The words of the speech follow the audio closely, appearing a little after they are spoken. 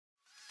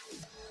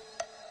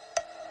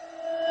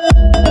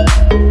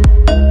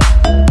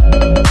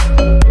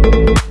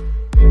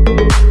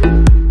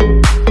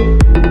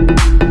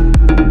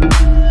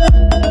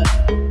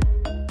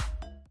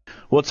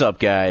What's up,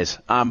 guys?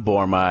 I'm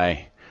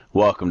Bormai.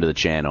 Welcome to the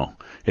channel.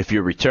 If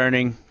you're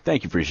returning,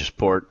 thank you for your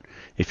support.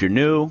 If you're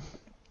new,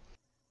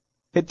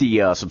 hit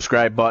the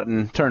subscribe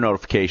button, turn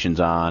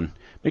notifications on.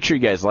 Make sure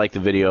you guys like the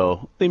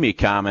video. Leave me a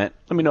comment.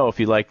 Let me know if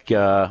you like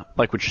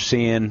what you're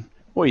seeing,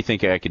 what you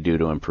think I could do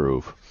to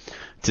improve.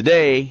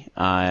 Today,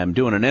 I'm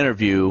doing an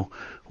interview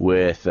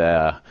with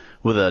a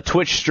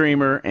Twitch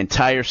streamer,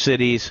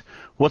 EntireCities.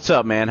 What's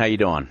up, man? How you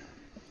doing?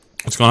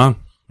 What's going on?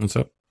 What's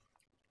up?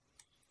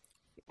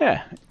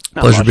 Yeah,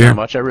 Pleasure being here. not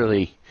much. I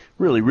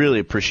really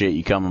appreciate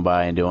you coming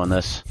by and doing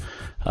this.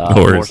 No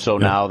worries. More so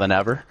now than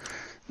ever.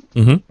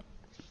 Mm-hmm.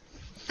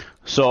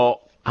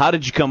 So, how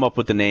did you come up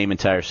with the name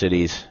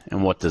EntireCities,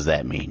 and what does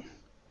that mean?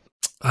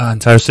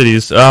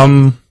 EntireCities.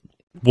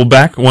 Well,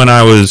 back when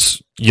I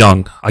was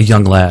young, a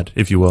young lad,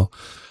 if you will,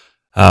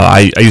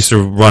 I used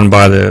to run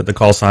by the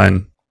call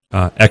sign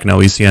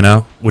ECNO,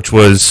 ECNO, which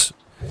was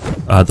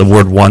the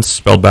word once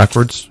spelled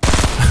backwards.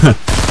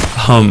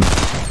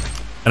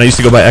 And I used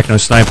to go by ECNO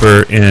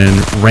Sniper in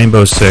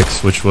Rainbow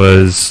Six, which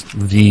was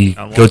the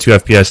go-to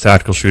FPS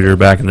tactical shooter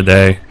back in the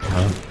day.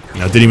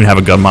 Didn't even have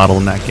a gun model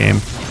in that game.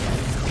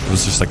 It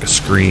was just like a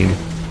screen.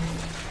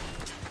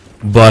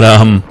 But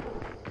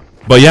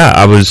yeah,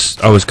 I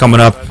was coming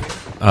up,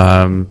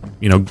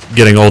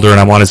 getting older, and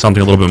I wanted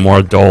something a little bit more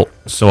adult.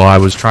 So I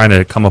was trying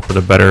to come up with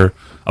a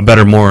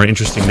better, more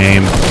interesting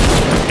name.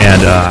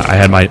 And I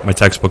had my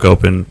textbook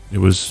open. It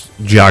was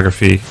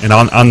geography, and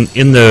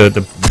in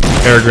the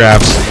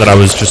paragraphs that I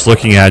was just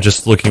looking at,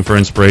 just looking for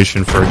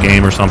inspiration for a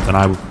game or something,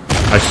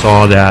 I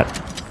saw that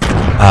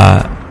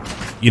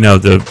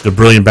the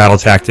brilliant battle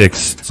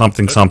tactics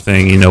something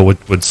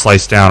would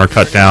slice down or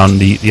cut down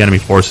the enemy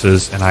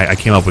forces, and I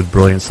came up with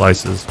brilliant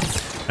slices.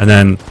 And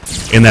then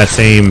in that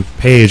same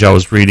page, I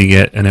was reading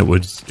it, and it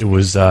was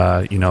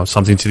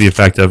something to the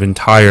effect of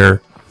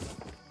entire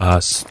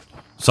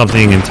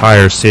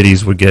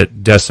cities would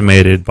get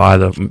decimated by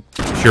the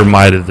pure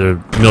might of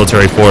the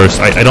military force.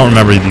 I don't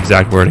remember the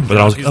exact wording, but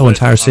I was like, oh,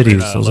 entire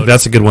cities. I was like,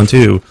 that's a good one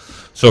too.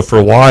 So for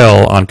a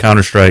while on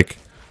Counter-Strike,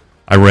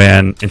 I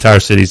ran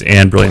EntireCities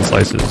and Brilliant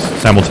Slices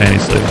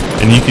simultaneously.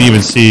 And you can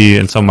even see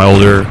in some of my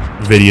older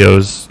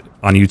videos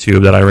on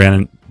YouTube that I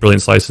ran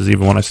Brilliant Slices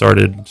even when I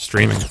started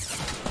streaming.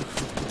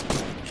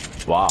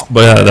 Wow.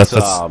 But yeah, that's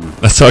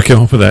how I came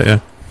up with that,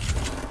 yeah.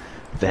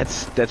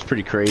 That's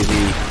pretty crazy.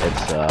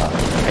 It's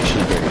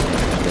actually very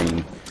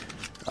interesting.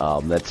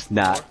 That's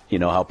not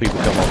how people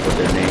come up with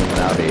their names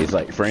nowadays.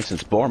 Like, for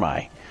instance,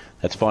 Bormai.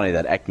 That's funny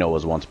that ECNO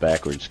was once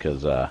backwards,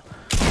 because Bormai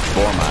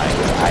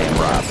is I am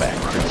Rob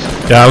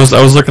backwards. Yeah, I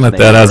was looking at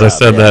that as I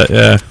said that.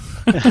 Yeah.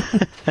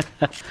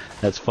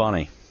 That's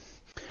funny.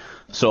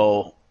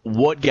 So,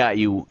 what got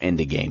you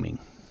into gaming?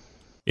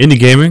 Into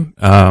gaming?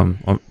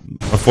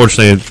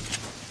 Unfortunately,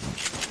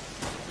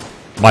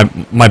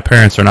 my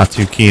parents are not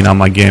too keen on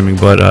my gaming,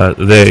 but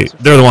they're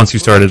the ones who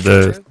started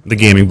the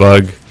gaming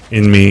bug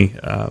in me.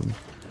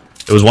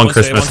 It was one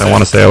Christmas. I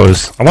want to say I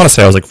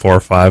was like 4 or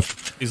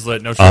 5. He's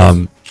lit, no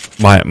choice.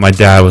 My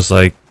dad was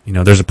like,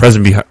 there's a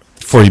present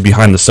for you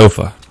behind the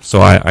sofa.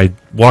 So I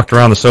walked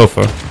around the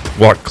sofa,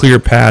 walked clear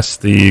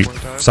past the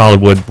solid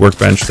wood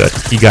workbench that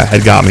he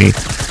had got me,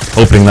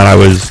 hoping that I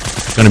was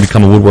going to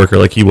become a woodworker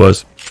like he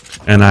was.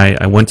 And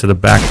I went to the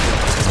back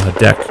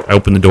deck. I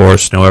opened the door,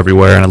 snow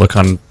everywhere, and I look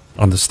on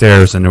the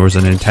stairs, and there was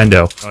a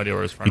Nintendo.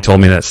 He told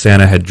me that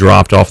Santa had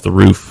dropped off the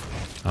roof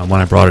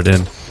when I brought it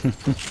in.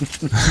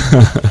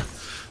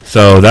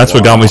 So that's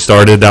what got me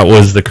started. That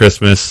was the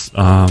Christmas.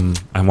 I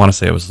want to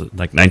say it was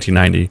like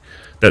 1990.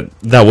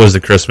 That was the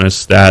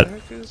Christmas that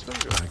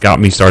got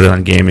me started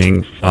on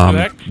gaming.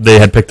 They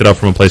had picked it up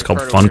from a place called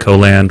Funko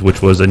Land,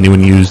 which was a new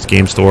and used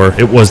game store.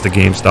 It was the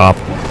GameStop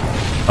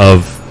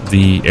of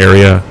the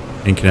area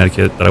in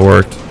Connecticut that I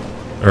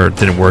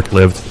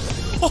lived.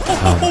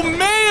 Oh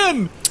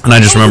man! And I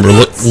just remember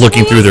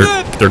looking through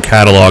their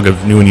catalog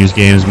of new and used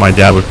games my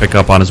dad would pick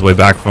up on his way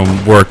back from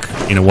work,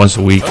 once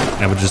a week.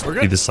 And it would just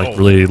be this like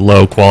really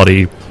low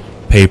quality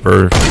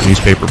newspaper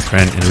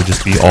print, and it would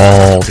just be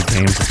all the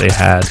games that they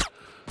had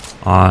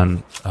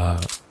on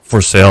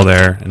for sale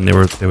there, and they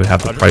would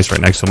have the price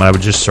right next to them. And I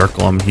would just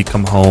circle them. He'd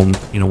come home,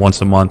 once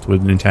a month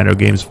with Nintendo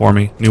games for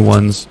me, new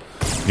ones,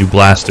 new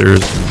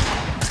blasters.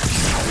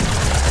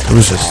 It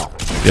was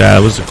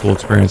it was a cool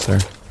experience there.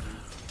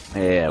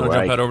 Yeah, Wanna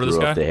jump head over this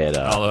guy? They had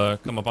I'll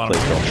come up on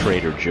place him. called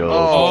Trader Joe's.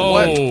 Oh,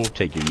 what?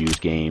 Take your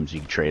used games. You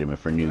can trade them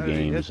for new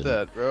games. Hit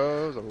that,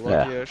 bro. It was a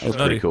Yeah, lucky it was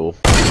pretty cool.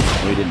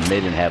 They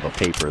didn't have a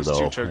paper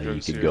though.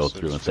 You could go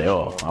through and say,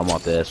 "Oh, I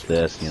want this."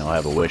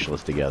 Have a wish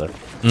list together.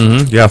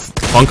 Mm-hmm. Yeah,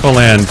 Funko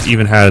Land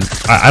even had.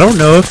 I don't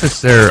know if it's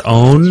their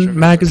own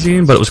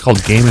magazine, but it was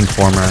called Game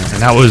Informer,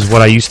 and that was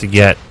what I used to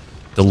get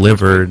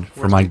delivered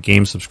for my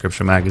game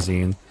subscription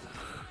magazine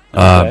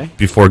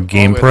before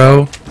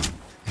GamePro.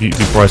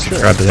 Before I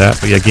subscribed to that,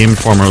 but yeah, Game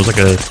Informer was like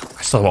I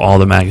still have all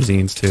the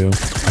magazines too.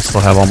 I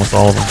still have almost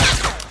all of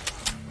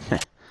them.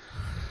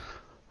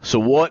 So,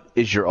 what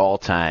is your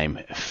all-time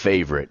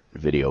favorite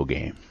video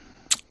game?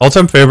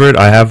 All-time favorite?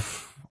 I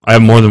have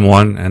more than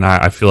one, and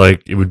I feel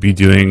like it would be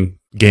doing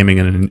gaming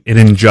an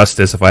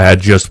injustice if I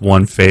had just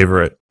one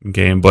favorite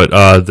game. But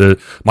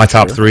my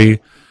top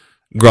three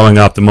growing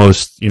up, the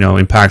most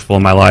impactful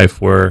in my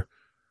life were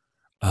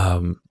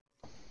GoldenEye,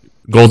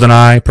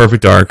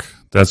 Perfect Dark.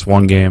 That's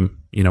one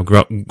game.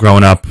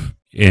 Growing up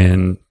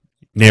in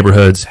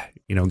neighborhoods,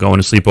 going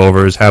to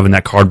sleepovers, having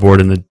that cardboard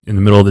in the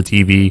middle of the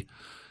TV,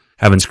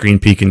 having screen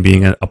peeking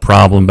being a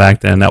problem back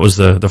then. That was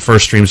the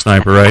first stream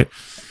sniper, right?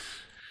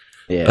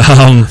 Yeah.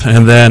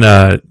 And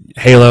then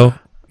Halo.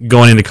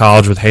 Going into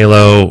college with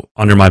Halo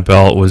under my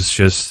belt was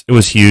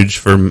huge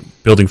for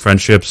building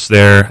friendships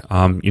there.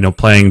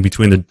 Playing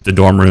between the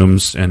dorm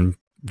rooms and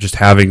just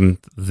having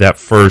that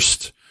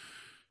first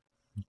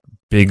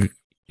big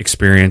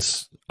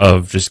experience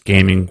of just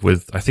gaming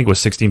with, I think it was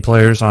 16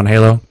 players on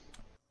Halo,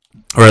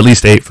 or at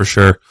least 8 for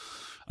sure.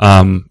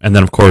 And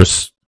then of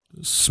course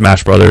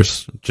Smash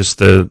Brothers, just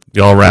the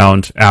all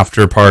around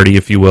after party,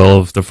 if you will,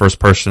 of the first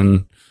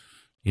person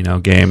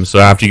game. So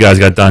after you guys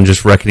got done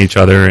just wrecking each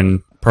other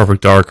and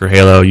Perfect Dark or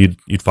Halo,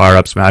 you'd fire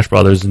up Smash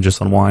Brothers and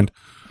just unwind.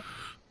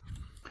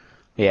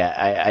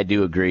 Yeah, I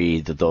do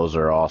agree that those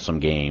are awesome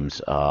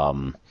games.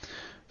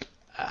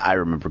 I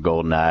remember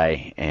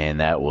GoldenEye, and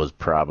that was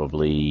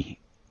probably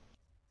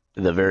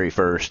the very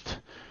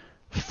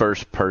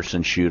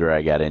first-person shooter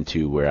I got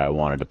into where I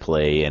wanted to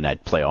play, and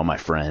I'd play all my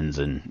friends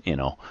and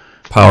power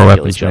kill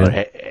weapons. each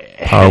other.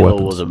 Power Halo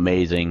weapons was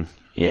amazing.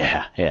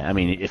 Yeah. I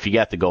mean, if you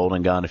got the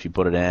golden gun, if you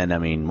put it in, I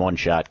mean,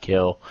 one-shot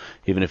kill,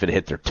 even if it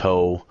hit their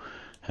toe.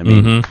 I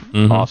mean,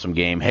 awesome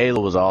game. Halo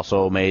was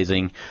also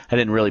amazing. I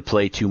didn't really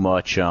play too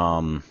much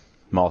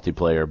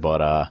multiplayer,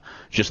 but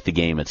just the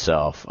game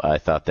itself, I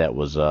thought that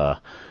was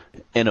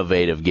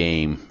innovative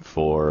game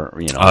for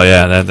Oh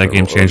yeah, that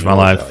game changed my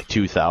life. Like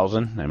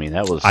 2000. I mean,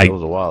 that was a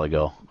while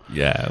ago.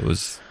 Yeah, it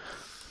was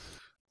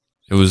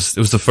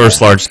the first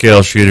large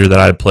scale shooter that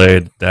I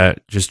played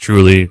that just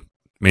truly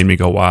made me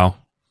go wow.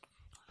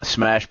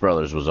 Smash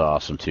Brothers was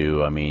awesome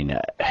too. I mean,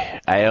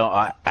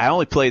 I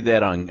only played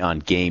that on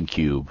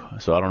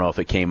GameCube, so I don't know if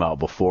it came out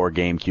before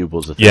GameCube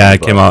was a thing. Yeah, it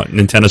came out.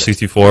 Nintendo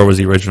 64 was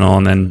the original,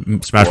 and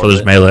then Smash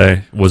Brothers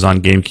Melee was on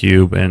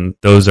GameCube, and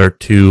those are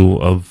two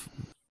of,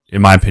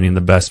 in my opinion,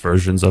 the best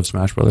versions of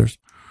Smash Brothers.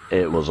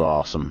 It was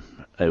awesome.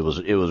 It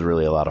was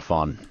really a lot of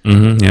fun.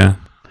 Yeah.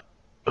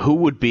 Who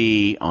would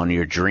be on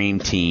your dream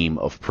team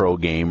of pro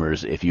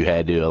gamers if you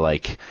had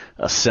to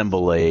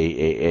assemble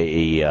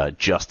a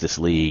Justice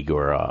League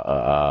or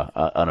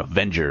an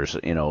Avengers?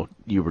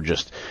 You were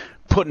just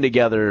putting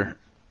together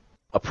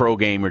a pro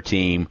gamer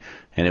team,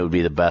 and it would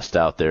be the best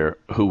out there.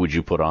 Who would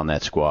you put on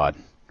that squad?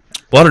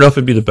 Well, I don't know if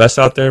it'd be the best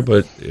out there,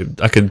 but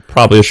I could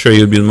probably assure you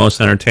it'd be the most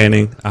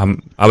entertaining.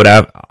 I would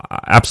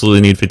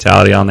absolutely need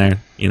Fatality on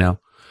there.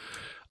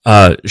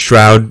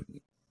 Shroud,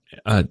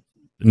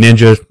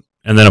 Ninja.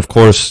 And then, of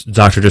course,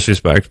 Dr.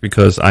 Disrespect,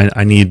 because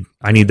I need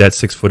that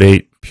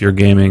 6'8" pure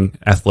gaming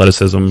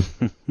athleticism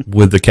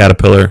with the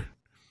Caterpillar.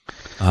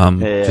 I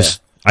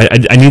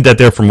need that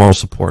there for moral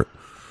support.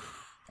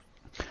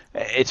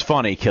 It's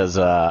funny because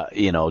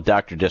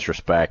Dr.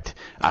 Disrespect,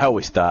 I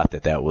always thought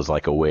that was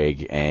like a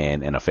wig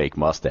and a fake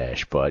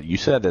mustache, but you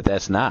said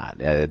that's not.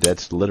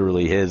 That's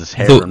literally his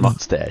hair and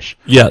mustache.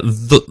 Yeah,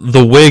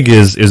 the wig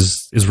is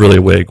really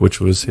a wig,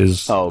 which was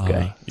his. Oh,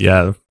 okay.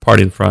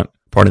 Party in the front,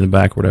 party in the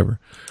back, whatever.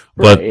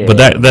 Right, but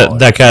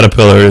that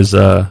Caterpillar is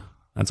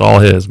that's all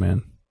his,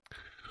 man.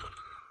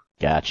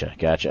 Gotcha.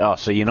 Oh,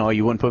 so you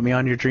wouldn't put me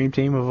on your dream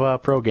team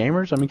of pro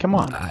gamers? I mean, come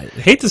on. I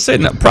hate to say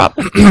that.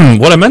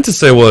 What I meant to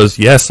say was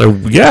yes.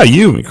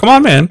 You. Come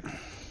on, man.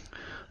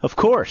 Of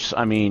course.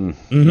 I mean,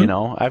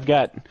 I've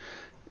got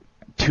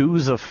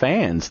twos of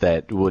fans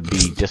that would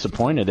be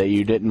disappointed that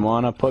you didn't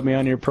want to put me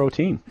on your pro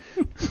team.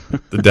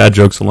 The dad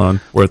jokes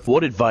alone.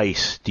 What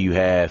advice do you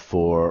have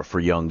for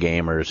young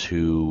gamers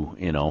who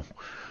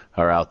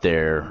are out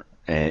there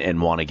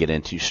and want to get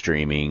into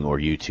streaming or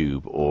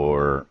YouTube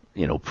or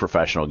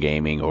professional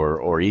gaming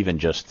or even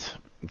just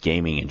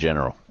gaming in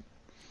general?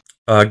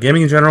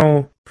 Gaming in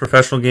general,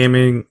 professional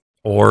gaming,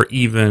 or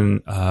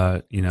even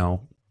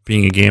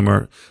being a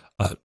gamer.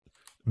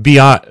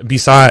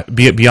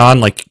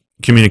 Beyond like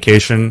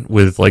communication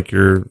with like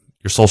your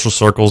social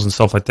circles and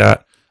stuff like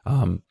that.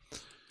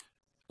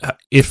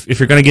 If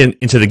you're going to get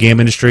into the game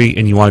industry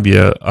and you want to be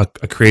a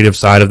creative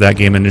side of that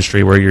game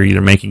industry where you're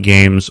either making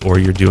games or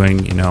you're doing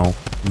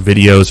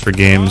videos for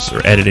games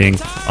or editing,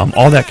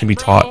 all that can be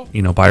taught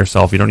by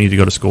yourself. You don't need to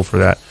go to school for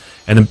that.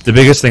 And the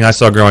biggest thing I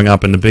saw growing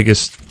up and the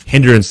biggest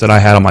hindrance that I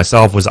had on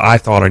myself was I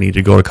thought I needed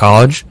to go to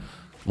college.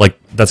 Like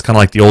that's kind of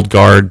like the old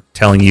guard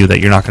telling you that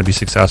you're not going to be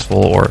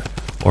successful or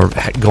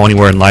go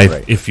anywhere in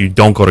life if you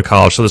don't go to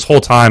college. So this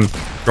whole time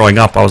growing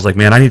up, I was like,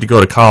 man, I need to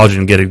go to college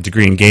and get a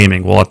degree in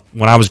gaming. Well,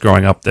 when I was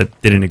growing up, that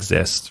didn't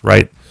exist,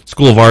 right?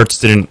 School of Arts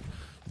didn't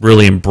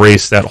really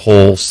embrace that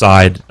whole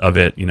side of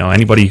it.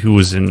 Anybody who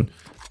was in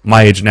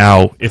my age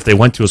now, if they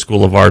went to a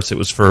School of Arts, it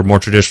was for more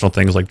traditional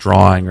things like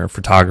drawing or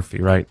photography,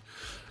 right?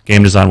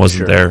 Game design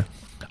wasn't there.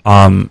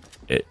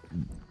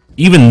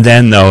 Even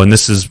then, though, and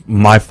this is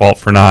my fault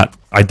for not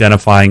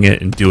identifying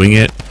it and doing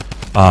it,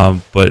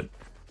 but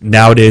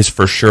nowadays,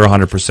 for sure,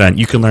 100%,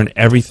 you can learn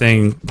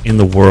everything in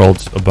the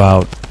world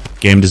about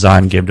game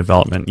design, game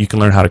development. You can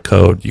learn how to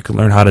code. You can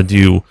learn how to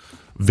do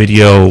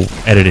video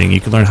editing. You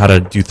can learn how to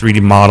do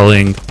 3D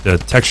modeling, the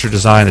texture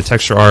design, the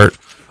texture art.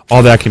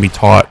 All that can be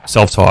taught,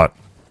 self-taught.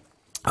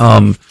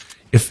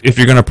 If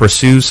you're going to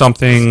pursue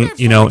something,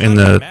 in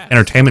the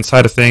entertainment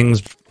side of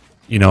things,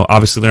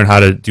 obviously learn how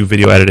to do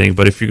video editing.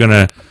 But if you're going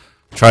to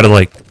try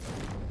to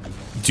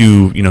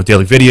do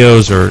daily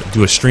videos or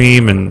do a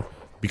stream and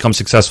become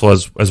successful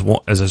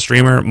as a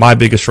streamer, my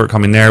biggest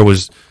shortcoming there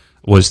was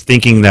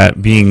thinking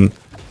that being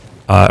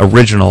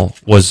original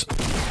was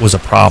a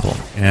problem,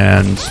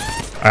 and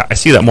I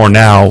see that more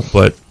now.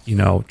 But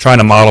trying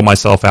to model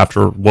myself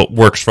after what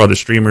works for other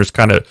streamers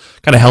kind of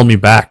held me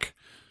back,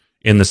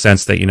 in the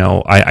sense that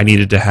I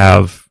needed to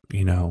have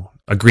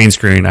a green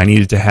screen, I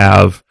needed to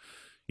have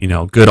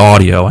good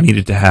audio, I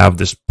needed to have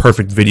this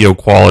perfect video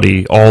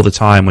quality all the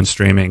time when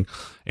streaming,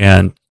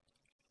 and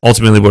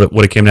ultimately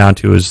what it came down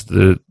to is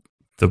the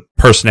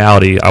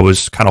personality. I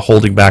was kind of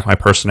holding back my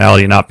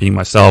personality and not being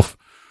myself,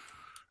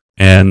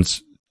 and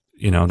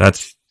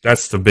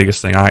that's the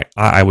biggest thing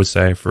I would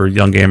say for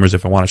young gamers.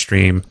 If I want to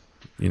stream,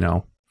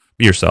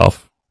 be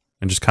yourself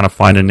and just kind of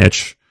find a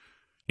niche.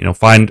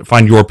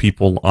 Find your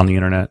people on the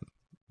internet.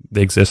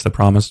 They exist, I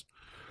promise.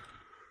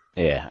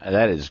 Yeah,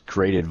 that is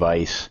great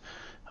advice.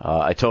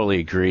 I totally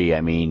agree.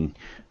 I mean,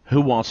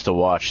 who wants to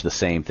watch the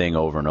same thing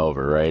over and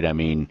over, right? I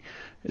mean,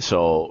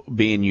 so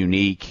being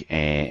unique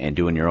and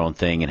doing your own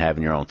thing and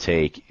having your own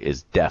take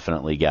is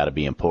definitely got to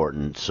be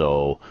important.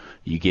 So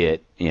you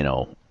get,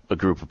 a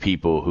group of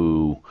people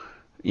who,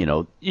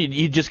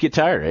 you just get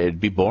tired. It'd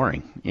be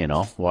boring,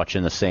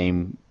 watching the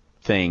same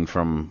thing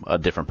from a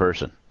different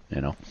person,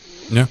 Yeah.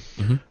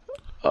 Mm-hmm.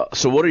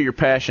 So what are your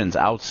passions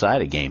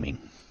outside of gaming?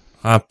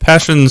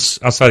 Passions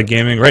outside of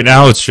gaming right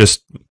now, it's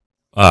just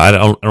I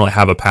don't really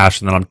have a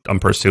passion that I'm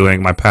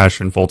pursuing. My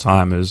passion full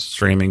time is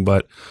streaming,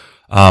 but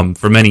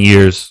for many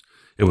years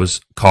it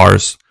was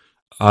cars.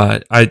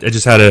 I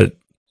just had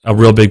a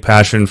real big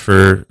passion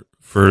for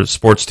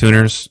sports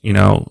tuners.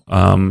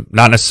 Not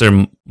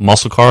necessarily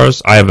muscle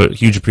cars. I have a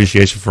huge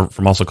appreciation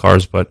for muscle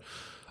cars, but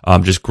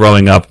just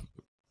growing up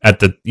at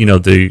the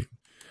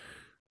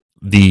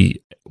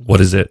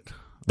what is it?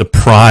 The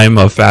prime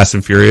of Fast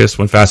and Furious,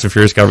 when Fast and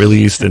Furious got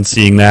released, and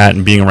seeing that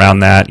and being around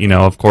that,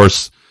 of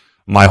course,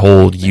 my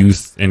whole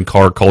youth in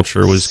car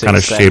culture was kind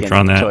of shaped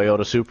around that. Toyota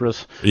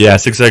Supras. Yeah,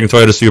 6-second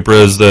Toyota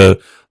Supras, the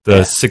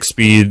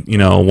 6-speed,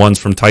 ones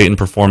from Titan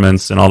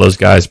Performance and all those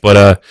guys.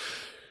 But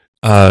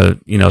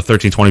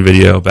 1320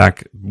 video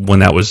back when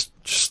that was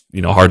just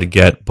hard to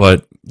get.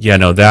 But yeah,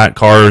 no, that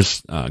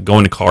cars,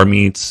 going to car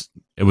meets,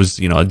 it was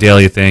a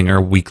daily thing or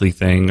a weekly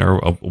thing or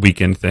a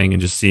weekend thing,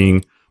 and just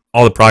seeing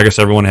all the progress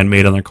everyone had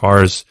made on their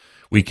cars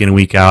week in and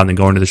week out, and then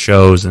going to the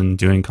shows and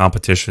doing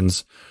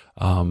competitions.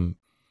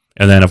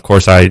 And then, of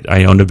course, I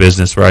owned a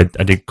business where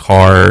I did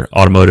car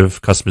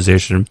automotive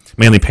customization,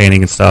 mainly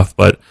painting and stuff.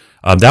 But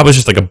that was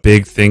just like a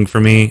big thing for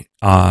me.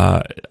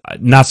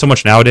 Not so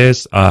much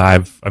nowadays.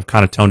 I've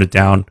kind of toned it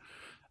down.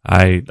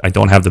 I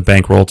don't have the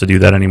bankroll to do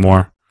that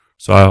anymore.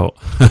 So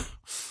I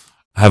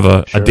have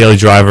a daily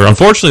driver.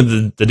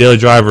 Unfortunately, the daily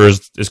driver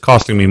is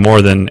costing me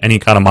more than any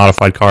kind of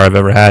modified car I've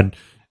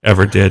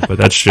ever did, but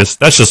that's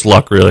just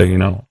luck, really.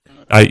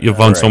 You've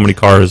owned so many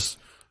cars,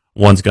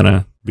 one's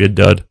gonna be a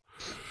dud.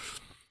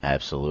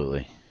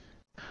 Absolutely.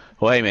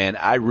 Well, hey man,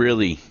 I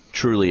really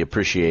truly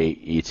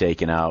appreciate you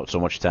taking out so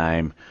much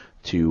time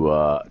to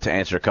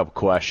answer a couple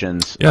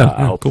questions.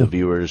 I hope cool. The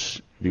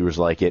viewers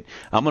like it.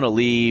 I'm gonna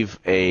leave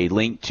a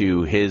link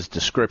to his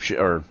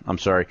description, I'm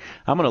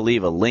gonna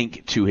leave a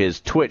link to his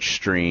Twitch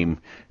stream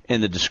in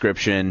the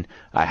description.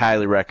 I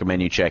highly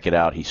recommend you check it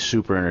out. He's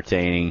super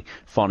entertaining,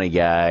 funny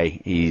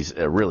guy. He's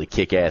a really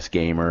kick-ass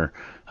gamer.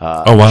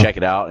 Wow. Check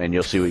it out, and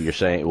you'll see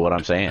what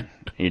I'm saying.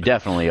 You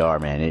definitely are,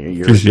 man.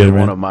 You're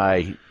one of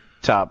my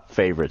top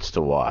favorites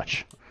to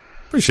watch.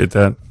 Appreciate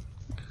that.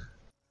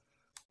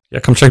 Yeah,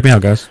 come check me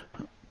out, guys.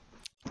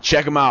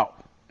 Check him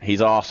out.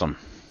 He's awesome.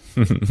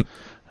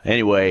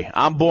 Anyway,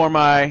 I'm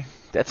Bormai.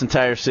 That's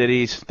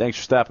EntireCities. Thanks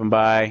for stopping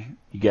by.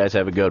 You guys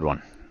have a good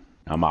one.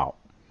 I'm out.